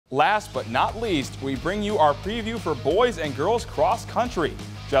Last but not least, we bring you our preview for boys and girls cross country.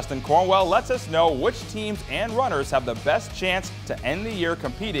 Justin Cornwell lets us know which teams and runners have the best chance to end the year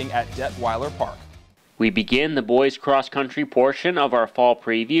competing at Detweiler Park. We begin the boys cross country portion of our fall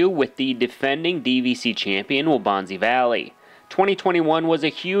preview with the defending DVC champion Waubonsie Valley. 2021 was a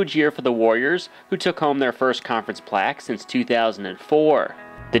huge year for the Warriors, who took home their first conference plaque since 2004.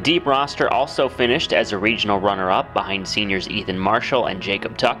 The deep roster also finished as a regional runner-up behind seniors Ethan Marshall and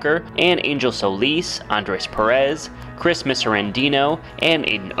Jacob Tucker, and Angel Solis, Andres Perez, Chris Miserandino, and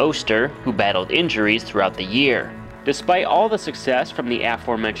Aiden Oster, who battled injuries throughout the year. Despite all the success from the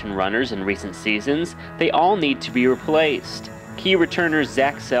aforementioned runners in recent seasons, they all need to be replaced. Key returners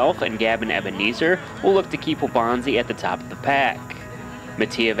Zach Self and Gavin Ebenezer will look to keep Waubonsie at the top of the pack.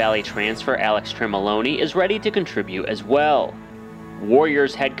 Metea Valley transfer Alex Tremoloni is ready to contribute as well.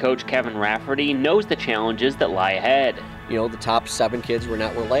 Warriors head coach Kevin Rafferty knows the challenges that lie ahead. You know, the top 7 kids were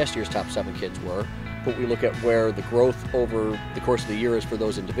not where last year's top 7 kids were, but we look at where the growth over the course of the year is for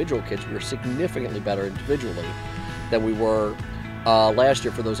those individual kids. We were significantly better individually than we were last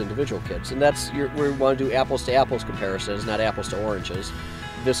year for those individual kids. And that's, we want to do apples to apples comparisons, not apples to oranges.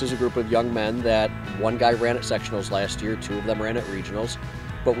 This is a group of young men that one guy ran at sectionals last year, 2 of them ran at regionals.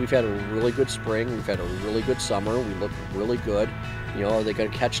 But we've had a really good spring, we've had a really good summer, we look really good. You know, are they going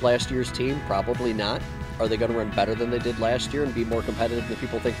to catch last year's team? Probably not. Are they going to run better than they did last year and be more competitive than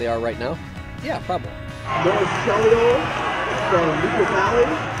people think they are right now? Yeah, probably.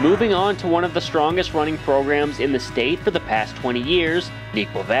 Moving on to one of the strongest running programs in the state for the past 20 years,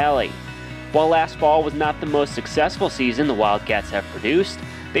 Neuqua Valley. While last fall was not the most successful season the Wildcats have produced,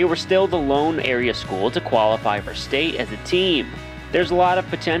 they were still the lone area school to qualify for state as a team. There's a lot of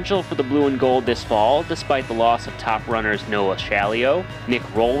potential for the blue and gold this fall, despite the loss of top runners Noah Shalio, Nick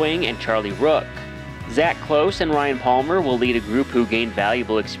Rollwing, and Charlie Rook. Zach Close and Ryan Palmer will lead a group who gained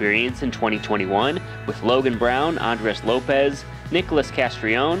valuable experience in 2021 with Logan Brown, Andres Lopez, Nicholas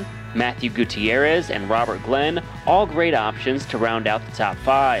Castrione, Matthew Gutierrez, and Robert Glenn, all great options to round out the top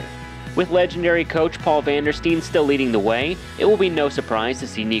 5. With legendary coach Paul Vandersteen still leading the way, it will be no surprise to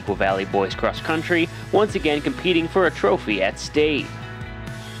see Neuqua Valley boys cross country once again competing for a trophy at state.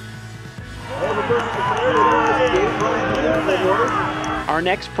 Our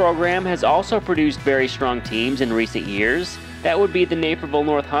next program has also produced very strong teams in recent years. That would be the Naperville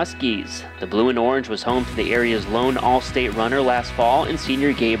North Huskies. The blue and orange was home to the area's lone all-state runner last fall in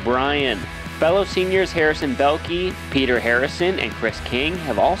senior Gabe Bryan. Fellow seniors Harrison Belke, Peter Harrison, and Chris King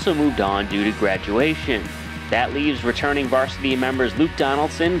have also moved on due to graduation. That leaves returning varsity members Luke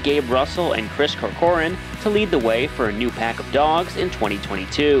Donaldson, Gabe Russell, and Chris Corcoran to lead the way for a new pack of dogs in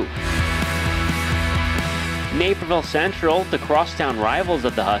 2022. Naperville Central, the crosstown rivals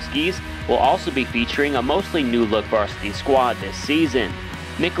of the Huskies, will also be featuring a mostly new-look varsity squad this season.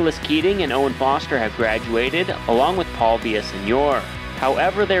 Nicholas Keating and Owen Foster have graduated, along with Paul Villasenor.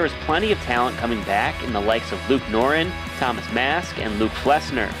 However, there is plenty of talent coming back in the likes of Luke Noren, Thomas Mask, and Luke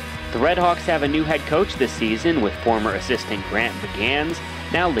Flessner. The Redhawks have a new head coach this season with former assistant Grant McGans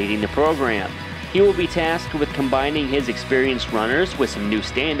now leading the program. He will be tasked with combining his experienced runners with some new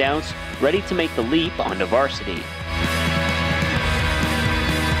standouts ready to make the leap onto varsity.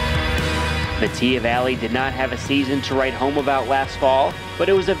 Metea Valley did not have a season to write home about last fall, but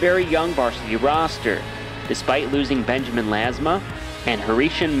it was a very young varsity roster. Despite losing Benjamin Lasma and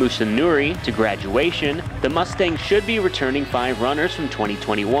Harishan Musanuri to graduation, the Mustangs should be returning 5 runners from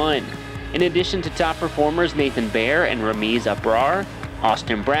 2021. In addition to top performers Nathan Baer and Ramiz Abrar,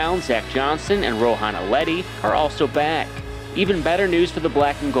 Austin Brown, Zach Johnson, and Rohan Aleti are also back. Even better news for the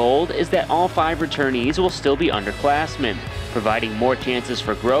black and gold is that all 5 returnees will still be underclassmen, providing more chances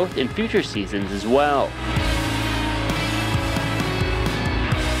for growth in future seasons as well.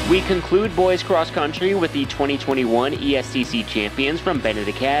 We conclude boys cross country with the 2021 ESCC champions from Bennett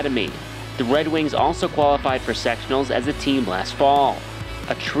Academy. The Red Wings also qualified for sectionals as a team last fall.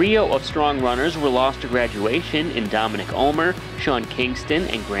 A trio of strong runners were lost to graduation in Dominic Ulmer, Sean Kingston,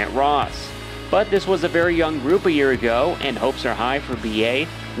 and Grant Ross. But this was a very young group a year ago, and hopes are high for BA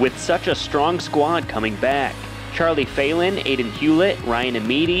with such a strong squad coming back. Charlie Phelan, Aiden Hewlett, Ryan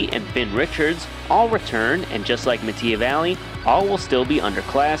Amidi, and Finn Richards all return, and just like Metea Valley, all will still be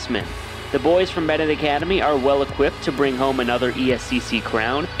underclassmen. The boys from Bennett Academy are well equipped to bring home another ESCC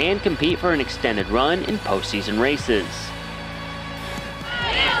crown and compete for an extended run in postseason races.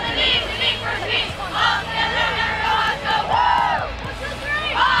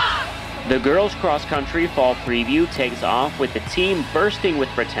 The girls cross country fall preview takes off with the team bursting with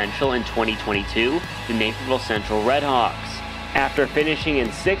potential in 2022, the Naperville Central Redhawks. After finishing in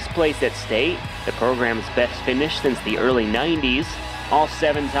 6th place at state, the program's best finish since the early 90s, All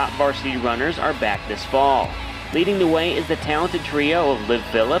 7 top varsity runners are back this fall. Leading the way is the talented trio of Liv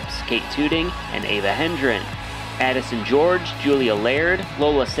Phillips, Kate Tooting, and Ava Hendren. Addison George, Julia Laird,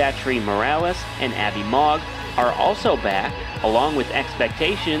 Lola Satchery Morales, and Abby Mogg are also back, along with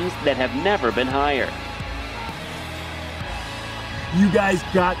expectations that have never been higher. You guys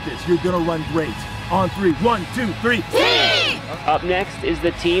got this. You're gonna run great. On 3, 1, 2, 3. Up next is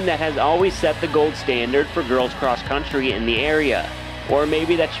the team that has always set the gold standard for girls cross country in the area. Or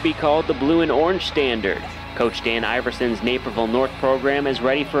maybe that should be called the blue and orange standard. Coach Dan Iverson's Naperville North program is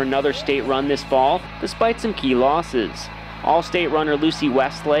ready for another state run this fall, despite some key losses. All-state runner Lucy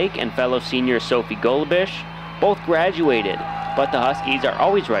Westlake and fellow senior Sophie Golubish both graduated, but the Huskies are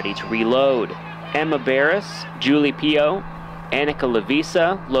always ready to reload. Emma Barris, Julie Pio, Annika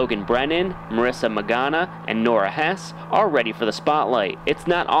Levisa, Logan Brennan, Marissa Magana, and Nora Hess are ready for the spotlight. It's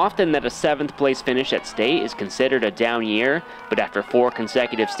not often that a 7th place finish at state is considered a down year, but after 4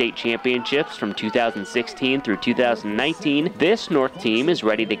 consecutive state championships from 2016 through 2019, this North team is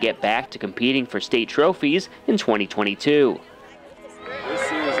ready to get back to competing for state trophies in 2022.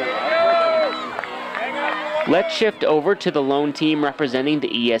 Let's shift over to the lone team representing the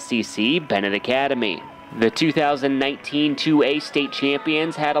ESCC, Bennett Academy. The 2019 2A state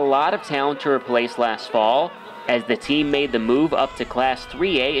champions had a lot of talent to replace last fall, as the team made the move up to Class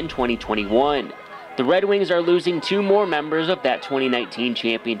 3A in 2021. The Red Wings are losing 2 more members of that 2019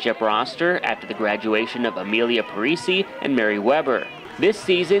 championship roster after the graduation of Amelia Parisi and Mary Weber. This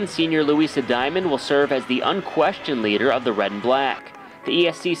season, senior Louisa Diamond will serve as the unquestioned leader of the Red and Black. The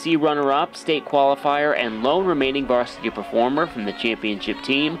ESCC runner-up, state qualifier, and lone remaining varsity performer from the championship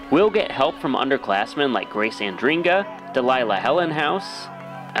team will get help from underclassmen like Grace Andringa, Delilah Hellenhaus,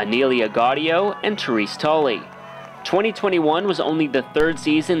 Anelia Gaudio, and Therese Tully. 2021 was only the 3rd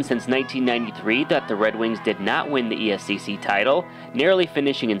season since 1993 that the Red Wings did not win the ESCC title, narrowly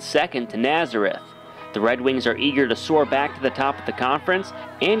finishing in 2nd to Nazareth. The Red Wings are eager to soar back to the top of the conference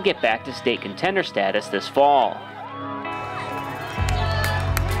and get back to state contender status this fall.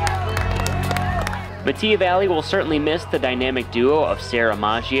 Metea Valley will certainly miss the dynamic duo of Sarah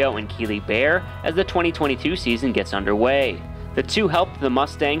Maggio and Keely Bear as the 2022 season gets underway. The two helped the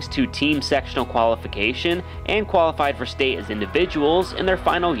Mustangs to team sectional qualification and qualified for state as individuals in their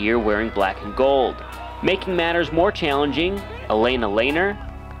final year wearing black and gold. Making matters more challenging, Elena Lehner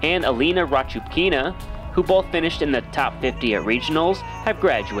and Alina Rachupkina, who both finished in the top 50 at regionals, have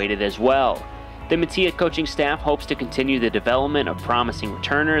graduated as well. The Metea coaching staff hopes to continue the development of promising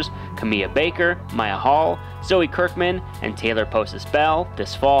returners Camilla Baker, Maya Hall, Zoe Kirkman, and Taylor Posas-Bell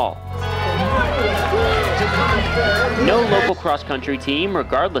this fall. No local cross-country team,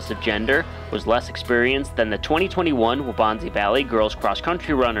 regardless of gender, was less experienced than the 2021 Waubonsie Valley girls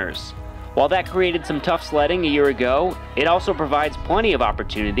cross-country runners. While that created some tough sledding a year ago, it also provides plenty of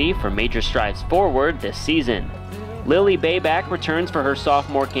opportunity for major strides forward this season. Lily Bayback returns for her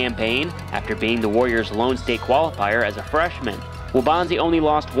sophomore campaign after being the Warriors' lone state qualifier as a freshman. Waubonsie only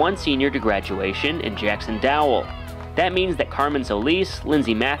lost 1 senior to graduation in Jackson Dowell. That means that Carmen Solis,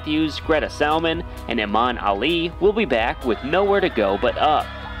 Lindsay Matthews, Greta Salmon, and Iman Ali will be back with nowhere to go but up.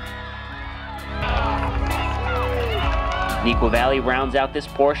 Neuqua Valley rounds out this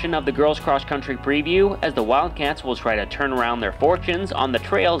portion of the girls cross country preview as the Wildcats will try to turn around their fortunes on the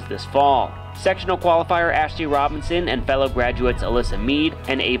trails this fall. Sectional qualifier Ashley Robinson and fellow graduates Alyssa Mead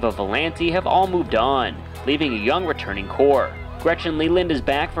and Ava Valenti have all moved on, leaving a young returning core. Gretchen Leland is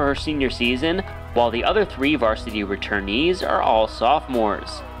back for her senior season, while the other 3 varsity returnees are all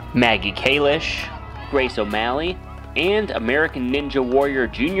sophomores. Maggie Kalish, Grace O'Malley, and American Ninja Warrior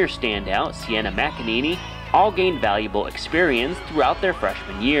junior standout Sienna McEnany all gained valuable experience throughout their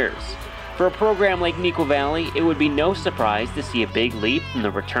freshman years. For a program like Neuqua Valley, it would be no surprise to see a big leap from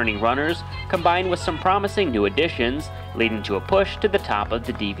the returning runners combined with some promising new additions, leading to a push to the top of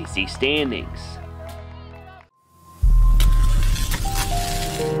the DVC standings.